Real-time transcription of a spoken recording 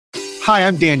Hi,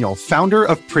 I'm Daniel, founder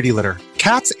of Pretty Litter.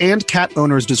 Cats and cat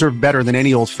owners deserve better than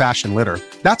any old-fashioned litter.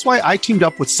 That's why I teamed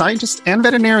up with scientists and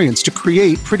veterinarians to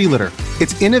create Pretty Litter.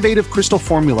 Its innovative crystal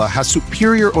formula has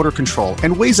superior odor control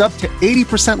and weighs up to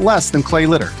 80% less than clay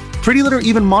litter. Pretty Litter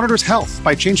even monitors health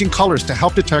by changing colors to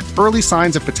help detect early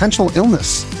signs of potential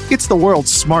illness. It's the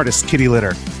world's smartest kitty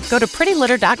litter. Go to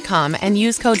prettylitter.com and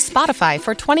use code SPOTIFY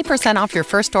for 20% off your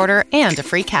first order and a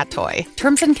free cat toy.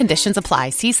 Terms and conditions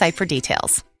apply. See site for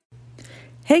details.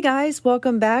 Hey guys,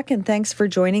 welcome back and thanks for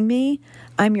joining me.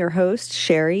 I'm your host,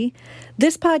 Sherry.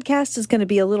 This podcast is going to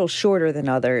be a little shorter than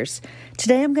others.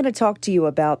 Today I'm going to talk to you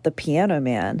about The Piano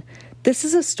Man. This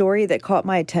is a story that caught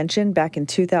my attention back in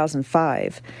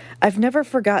 2005. I've never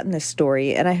forgotten this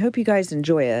story and I hope you guys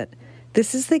enjoy it.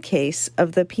 This is the case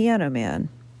of The Piano Man.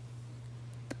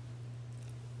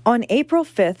 On April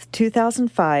 5th,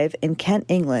 2005, in Kent,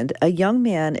 England, a young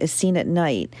man is seen at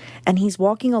night and he's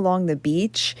walking along the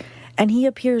beach and he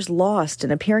appears lost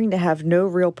and appearing to have no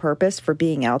real purpose for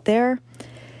being out there.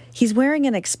 He's wearing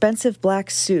an expensive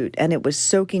black suit and it was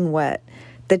soaking wet.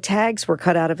 The tags were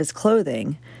cut out of his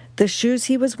clothing. The shoes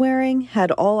he was wearing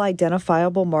had all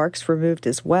identifiable marks removed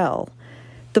as well.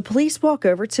 The police walk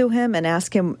over to him and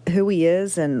ask him who he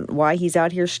is and why he's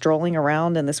out here strolling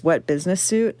around in this wet business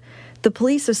suit. The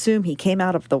police assume he came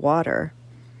out of the water.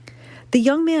 The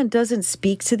young man doesn't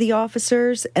speak to the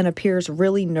officers and appears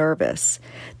really nervous.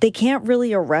 They can't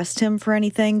really arrest him for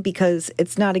anything because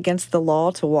it's not against the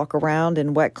law to walk around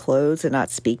in wet clothes and not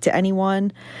speak to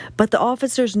anyone, but the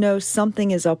officers know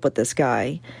something is up with this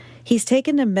guy. He's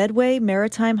taken to Medway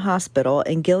Maritime Hospital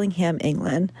in Gillingham,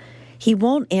 England. He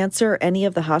won't answer any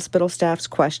of the hospital staff's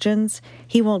questions.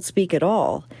 He won't speak at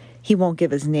all. He won't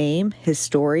give his name, his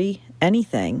story,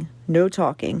 anything. No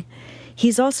talking.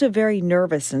 He's also very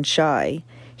nervous and shy.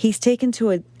 He's taken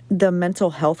to the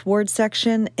mental health ward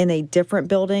section in a different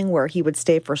building where he would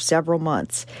stay for several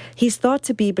months. He's thought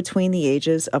to be between the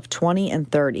ages of 20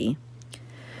 and 30.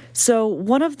 So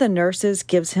one of the nurses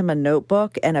gives him a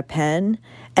notebook and a pen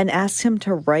and asks him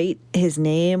to write his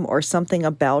name or something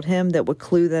about him that would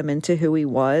clue them into who he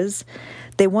was.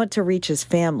 They want to reach his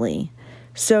family.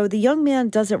 So the young man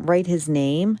doesn't write his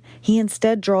name. He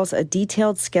instead draws a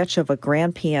detailed sketch of a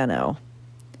grand piano.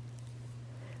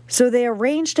 So they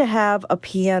arranged to have a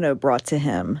piano brought to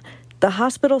him. The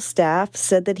hospital staff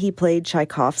said that he played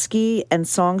Tchaikovsky and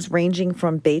songs ranging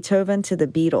from Beethoven to the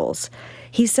Beatles.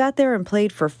 He sat there and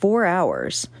played for 4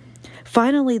 hours.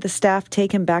 Finally, the staff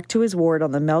take him back to his ward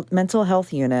on the mental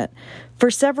health unit. For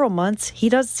several months,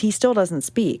 he still doesn't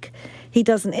speak. He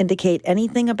doesn't indicate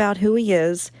anything about who he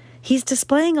is. He's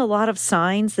displaying a lot of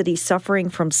signs that he's suffering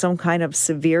from some kind of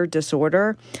severe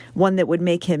disorder, one that would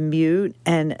make him mute,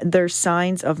 and there's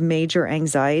signs of major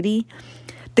anxiety.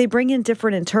 They bring in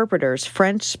different interpreters,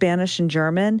 French, Spanish, and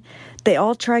German. They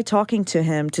all try talking to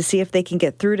him to see if they can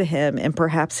get through to him in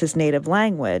perhaps his native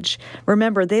language.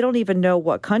 Remember, they don't even know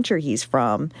what country he's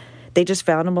from. They just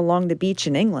found him along the beach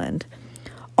in England.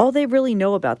 All they really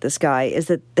know about this guy is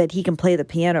that he can play the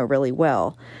piano really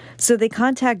well. So they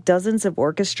contact dozens of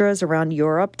orchestras around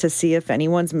Europe to see if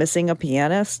anyone's missing a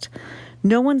pianist.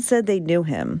 No one said they knew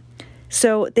him.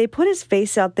 So they put his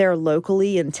face out there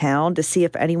locally in town to see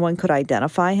if anyone could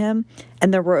identify him,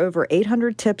 and there were over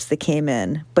 800 tips that came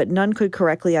in, but none could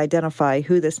correctly identify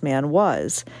who this man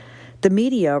was. The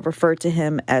media referred to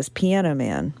him as Piano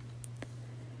Man.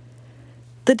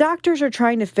 The doctors are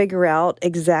trying to figure out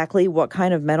exactly what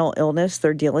kind of mental illness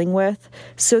they're dealing with,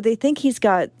 so they think he's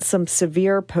got some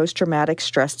severe post-traumatic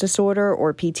stress disorder,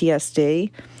 or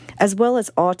PTSD, as well as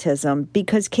autism,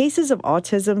 because cases of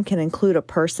autism can include a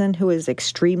person who is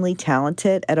extremely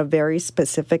talented at a very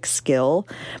specific skill,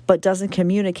 but doesn't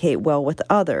communicate well with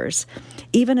others,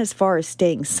 even as far as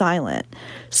staying silent.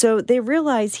 So they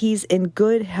realize he's in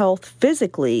good health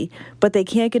physically, but they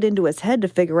can't get into his head to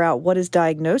figure out what his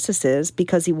diagnosis is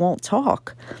because he won't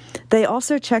talk. They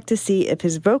also check to see if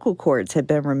his vocal cords had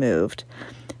been removed.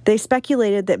 They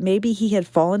speculated that maybe he had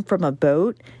fallen from a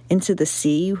boat into the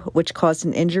sea, which caused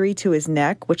an injury to his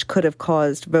neck, which could have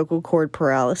caused vocal cord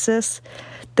paralysis.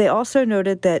 They also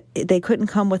noted that they couldn't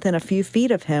come within a few feet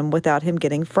of him without him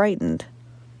getting frightened.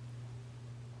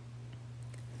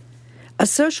 A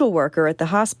social worker at the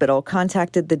hospital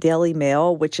contacted the Daily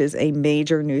Mail, which is a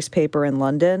major newspaper in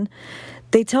London.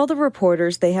 They tell the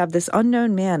reporters they have this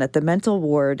unknown man at the mental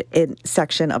ward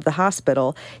section of the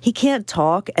hospital. He can't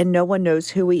talk and no one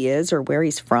knows who he is or where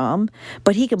he's from,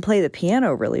 but he can play the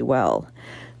piano really well.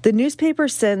 The newspaper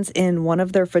sends in one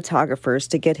of their photographers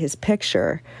to get his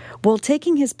picture. Well,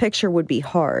 taking his picture would be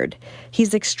hard.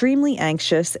 He's extremely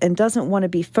anxious and doesn't want to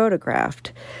be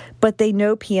photographed. but they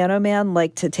know Piano Man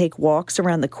liked to take walks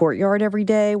around the courtyard every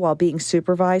day while being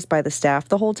supervised by the staff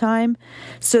the whole time.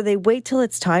 So they wait till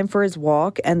it's time for his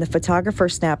walk, and the photographer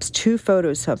snaps 2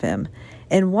 photos of him.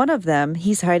 In one of them,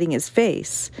 he's hiding his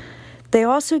face. They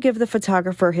also give the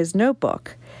photographer his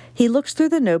notebook. He looks through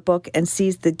the notebook and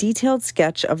sees the detailed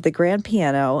sketch of the grand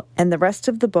piano, and the rest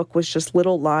of the book was just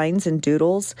little lines and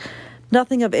doodles,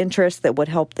 nothing of interest that would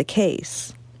help the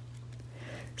case.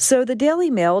 So the Daily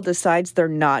Mail decides they're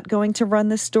not going to run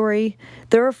this story.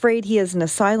 They're afraid he is an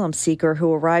asylum seeker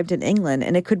who arrived in England,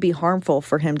 and it could be harmful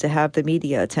for him to have the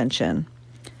media attention.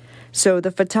 So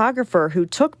the photographer who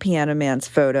took Piano Man's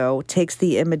photo takes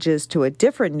the images to a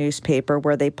different newspaper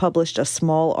where they published a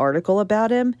small article about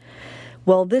him.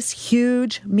 Well, this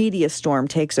huge media storm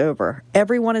takes over.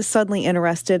 Everyone is suddenly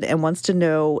interested and wants to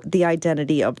know the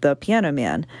identity of the Piano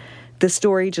Man. The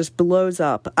story just blows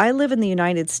up. I live in the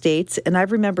United States, and I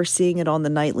remember seeing it on the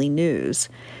nightly news.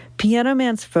 Piano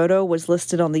Man's photo was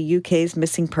listed on the UK's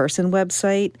missing person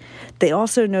website. They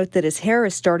also note that his hair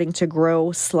is starting to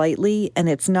grow slightly, and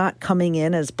it's not coming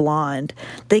in as blonde.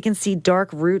 They can see dark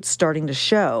roots starting to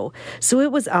show. So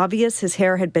it was obvious his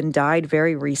hair had been dyed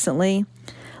very recently.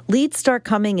 Leads start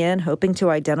coming in hoping to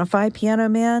identify Piano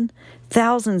Man,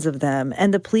 thousands of them,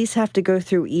 and the police have to go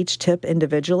through each tip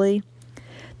individually.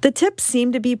 The tips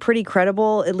seem to be pretty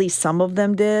credible, at least some of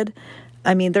them did.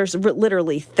 I mean, there's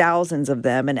literally thousands of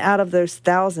them, and out of those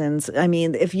thousands, I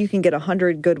mean, if you can get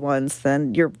 100 good ones,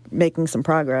 then you're making some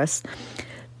progress.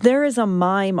 There is a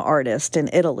mime artist in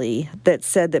Italy that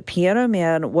said that Piano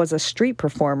Man was a street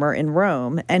performer in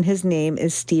Rome, and his name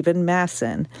is Stephen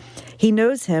Masson. He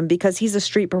knows him because he's a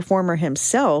street performer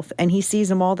himself, and he sees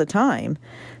him all the time.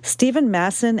 Stephen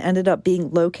Masson ended up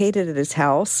being located at his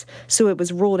house, so it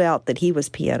was ruled out that he was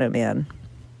Piano Man.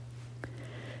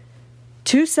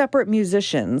 2 separate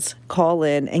musicians call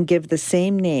in and give the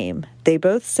same name. They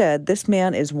both said this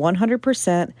man is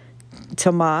 100%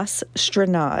 Tomas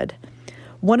Stranad.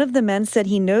 One of the men said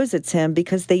he knows it's him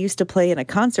because they used to play in a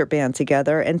concert band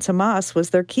together, and Tomas was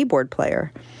their keyboard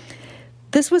player.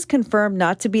 This was confirmed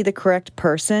not to be the correct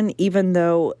person, even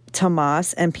though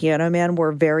Tomas and Piano Man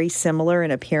were very similar in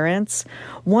appearance.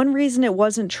 One reason it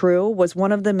wasn't true was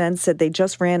one of the men said they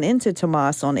just ran into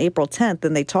Tomas on April 10th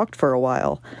and they talked for a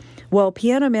while. Well,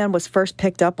 Piano Man was first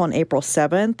picked up on April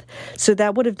 7th, so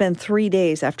that would have been 3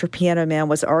 days after Piano Man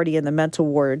was already in the mental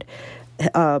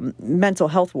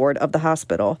health ward of the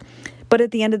hospital. But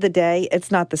at the end of the day, it's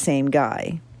not the same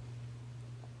guy.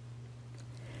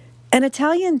 An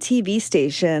Italian TV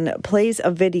station plays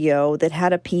a video that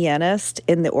had a pianist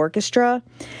in the orchestra,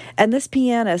 and this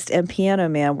pianist and Piano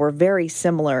Man were very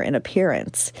similar in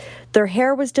appearance. Their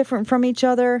hair was different from each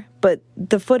other, but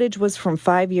the footage was from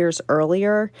 5 years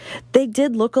earlier. They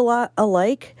did look a lot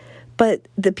alike, but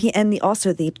the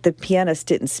pianist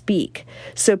didn't speak.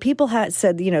 So people had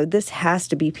said, this has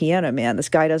to be Piano Man. This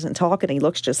guy doesn't talk and he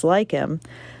looks just like him,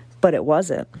 but it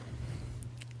wasn't.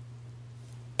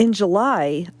 In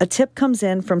July, a tip comes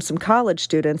in from some college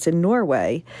students in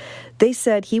Norway. They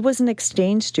said he was an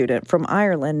exchange student from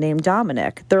Ireland named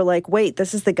Dominic. They're like, wait,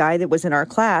 this is the guy that was in our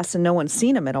class and no one's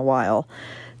seen him in a while.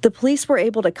 The police were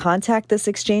able to contact this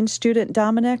exchange student,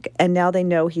 Dominic, and now they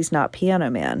know he's not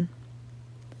Piano Man.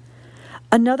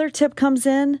 Another tip comes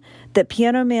in that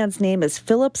Piano Man's name is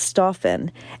Philip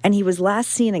Stoffen, and he was last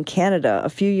seen in Canada a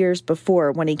few years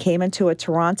before when he came into a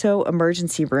Toronto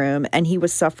emergency room and he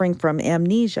was suffering from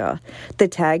amnesia. The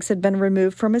tags had been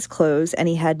removed from his clothes and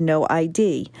he had no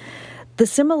ID. The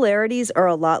similarities are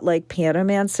a lot like Piano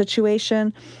Man's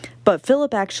situation, but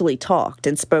Philip actually talked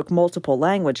and spoke multiple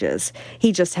languages.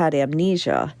 He just had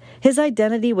amnesia. His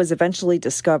identity was eventually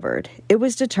discovered. It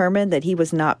was determined that he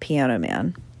was not Piano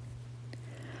Man.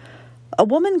 A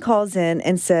woman calls in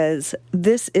and says,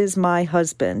 "This is my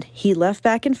husband. He left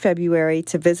back in February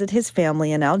to visit his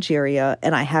family in Algeria,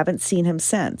 and I haven't seen him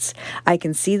since. I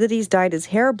can see that he's dyed his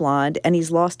hair blonde and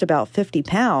he's lost about 50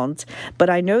 pounds, but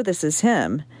I know this is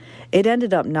him." It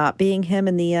ended up not being him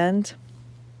in the end.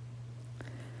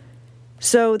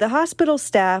 So the hospital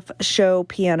staff show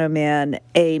Piano Man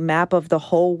a map of the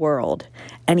whole world,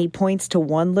 and he points to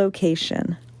one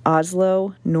location,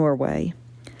 Oslo, Norway.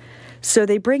 So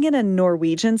they bring in a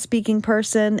Norwegian-speaking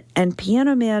person, and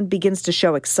Piano Man begins to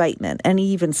show excitement, and he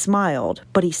even smiled,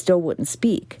 but he still wouldn't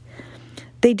speak.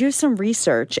 They do some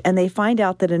research, and they find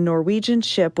out that a Norwegian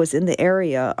ship was in the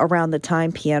area around the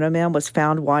time Piano Man was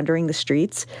found wandering the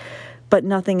streets, but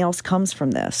nothing else comes from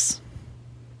this.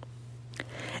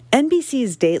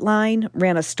 NBC's Dateline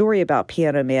ran a story about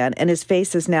Piano Man, and his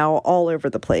face is now all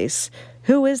over the place.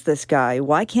 Who is this guy?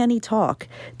 Why can't he talk?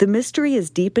 The mystery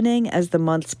is deepening as the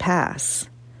months pass.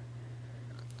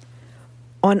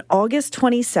 On August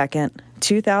 22nd,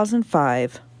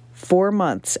 2005, 4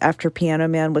 months after Piano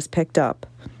Man was picked up,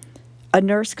 a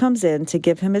nurse comes in to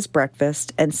give him his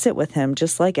breakfast and sit with him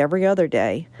just like every other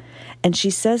day, and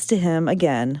she says to him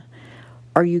again,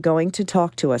 "Are you going to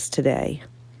talk to us today?"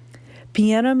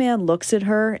 Piano Man looks at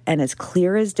her and, as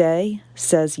clear as day,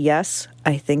 says, "Yes,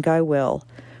 I think I will."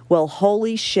 Well,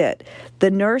 holy shit.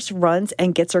 The nurse runs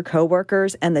and gets her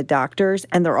coworkers and the doctors,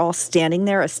 and they're all standing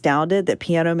there astounded that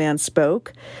Piano Man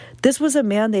spoke. This was a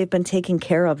man they've been taking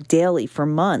care of daily for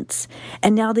months,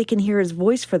 and now they can hear his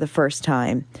voice for the first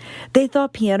time. They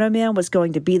thought Piano Man was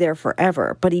going to be there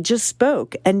forever, but he just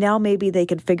spoke, and now maybe they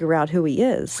could figure out who he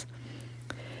is.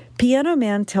 Piano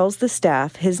Man tells the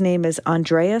staff his name is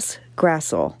Andreas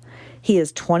Grassel. He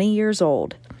is 20 years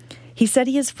old. He said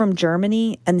he is from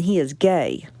Germany and he is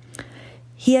gay.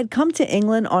 He had come to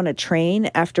England on a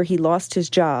train after he lost his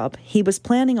job. He was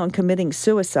planning on committing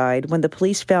suicide when the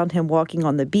police found him walking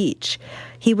on the beach.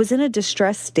 He was in a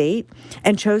distressed state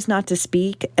and chose not to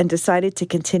speak and decided to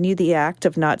continue the act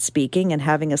of not speaking and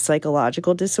having a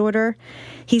psychological disorder.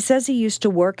 He says he used to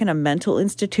work in a mental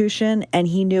institution and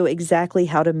he knew exactly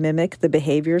how to mimic the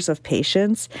behaviors of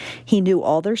patients. He knew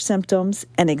all their symptoms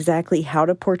and exactly how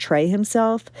to portray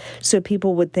himself so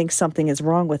people would think something is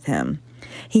wrong with him.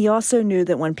 He also knew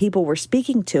that when people were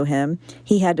speaking to him,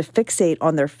 he had to fixate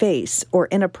on their face or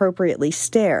inappropriately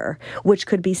stare, which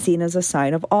could be seen as a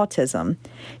sign of autism.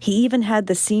 He even had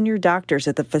the senior doctors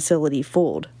at the facility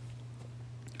fooled.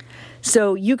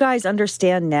 So you guys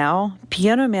understand now,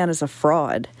 Piano Man is a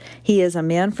fraud. He is a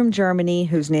man from Germany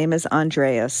whose name is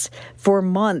Andreas. For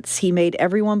months, he made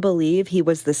everyone believe he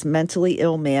was this mentally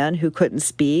ill man who couldn't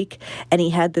speak, and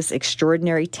he had this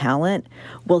extraordinary talent.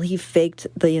 Well, he faked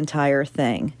the entire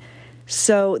thing.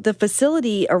 So the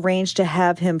facility arranged to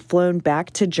have him flown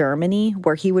back to Germany,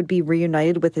 where he would be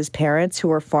reunited with his parents, who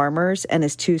are farmers, and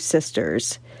his 2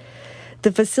 sisters.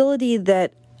 The facility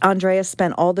that Andreas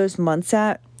spent all those months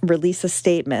at release a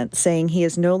statement saying he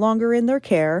is no longer in their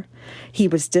care, he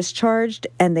was discharged,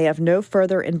 and they have no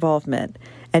further involvement,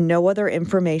 and no other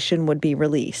information would be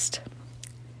released.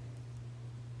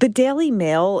 The Daily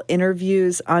Mail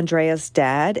interviews Andreas'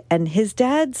 dad, and his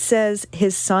dad says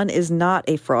his son is not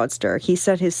a fraudster. He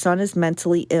said his son is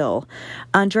mentally ill.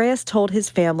 Andreas told his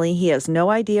family he has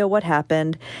no idea what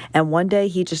happened, and one day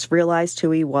he just realized who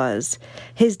he was.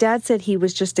 His dad said he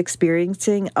was just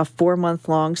experiencing a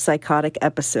 4-month-long psychotic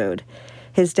episode.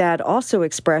 His dad also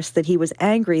expressed that he was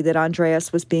angry that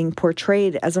Andreas was being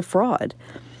portrayed as a fraud.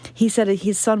 He said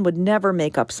his son would never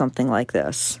make up something like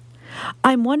this.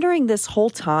 I'm wondering this whole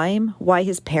time why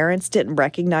his parents didn't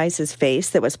recognize his face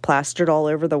that was plastered all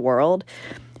over the world.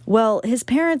 Well, his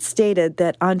parents stated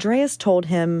that Andreas told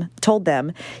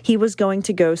them he was going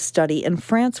to go study in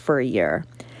France for a year.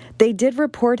 They did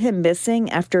report him missing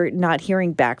after not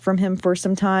hearing back from him for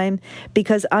some time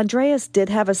because Andreas did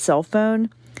have a cell phone,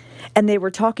 and they were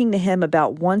talking to him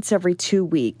about once every 2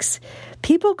 weeks.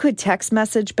 People could text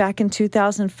message back in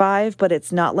 2005, but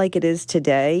it's not like it is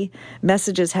today.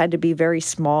 Messages had to be very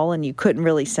small, and you couldn't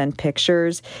really send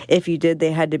pictures. If you did,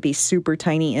 they had to be super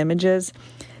tiny images.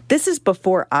 This is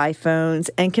before iPhones,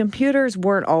 and computers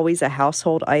weren't always a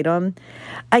household item.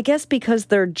 I guess because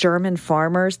they're German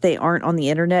farmers, they aren't on the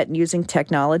internet and using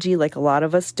technology like a lot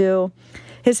of us do.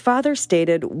 His father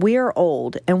stated, "We are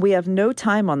old and we have no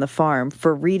time on the farm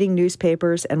for reading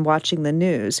newspapers and watching the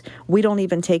news. We don't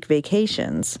even take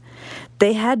vacations."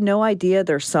 They had no idea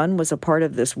their son was a part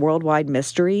of this worldwide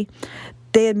mystery.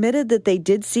 They admitted that they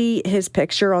did see his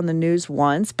picture on the news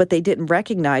once, but they didn't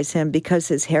recognize him because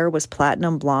his hair was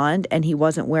platinum blonde and he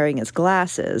wasn't wearing his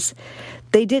glasses.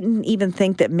 They didn't even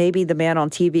think that maybe the man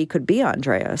on TV could be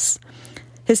Andreas.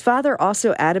 His father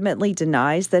also adamantly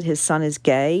denies that his son is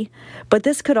gay, but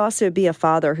this could also be a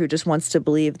father who just wants to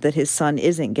believe that his son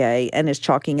isn't gay and is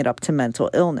chalking it up to mental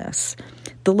illness.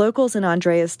 The locals in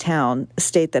Andreas' town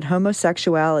state that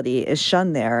homosexuality is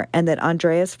shunned there and that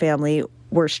Andreas' family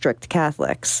were strict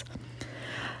Catholics.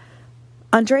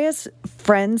 Andreas'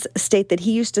 friends state that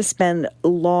he used to spend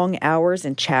long hours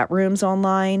in chat rooms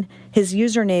online. His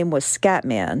username was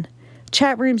Scatman.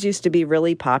 Chat rooms used to be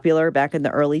really popular back in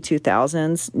the early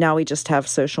 2000s. Now we just have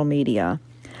social media.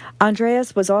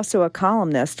 Andreas was also a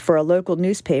columnist for a local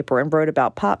newspaper and wrote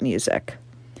about pop music.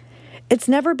 It's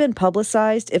never been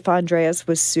publicized if Andreas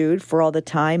was sued for all the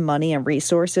time, money, and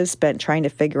resources spent trying to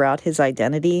figure out his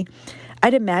identity.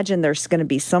 I'd imagine there's going to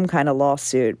be some kind of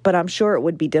lawsuit, but I'm sure it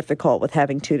would be difficult with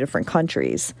having 2 different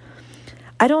countries.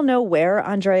 I don't know where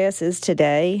Andreas is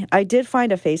today. I did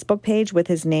find a Facebook page with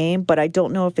his name, but I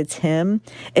don't know if it's him.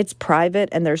 It's private,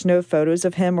 and there's no photos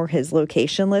of him or his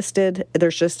location listed.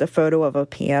 There's just a photo of a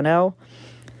piano.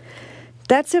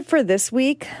 That's it for this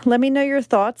week. Let me know your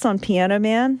thoughts on Piano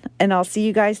Man, and I'll see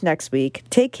you guys next week.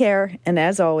 Take care, and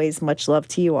as always, much love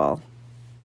to you all.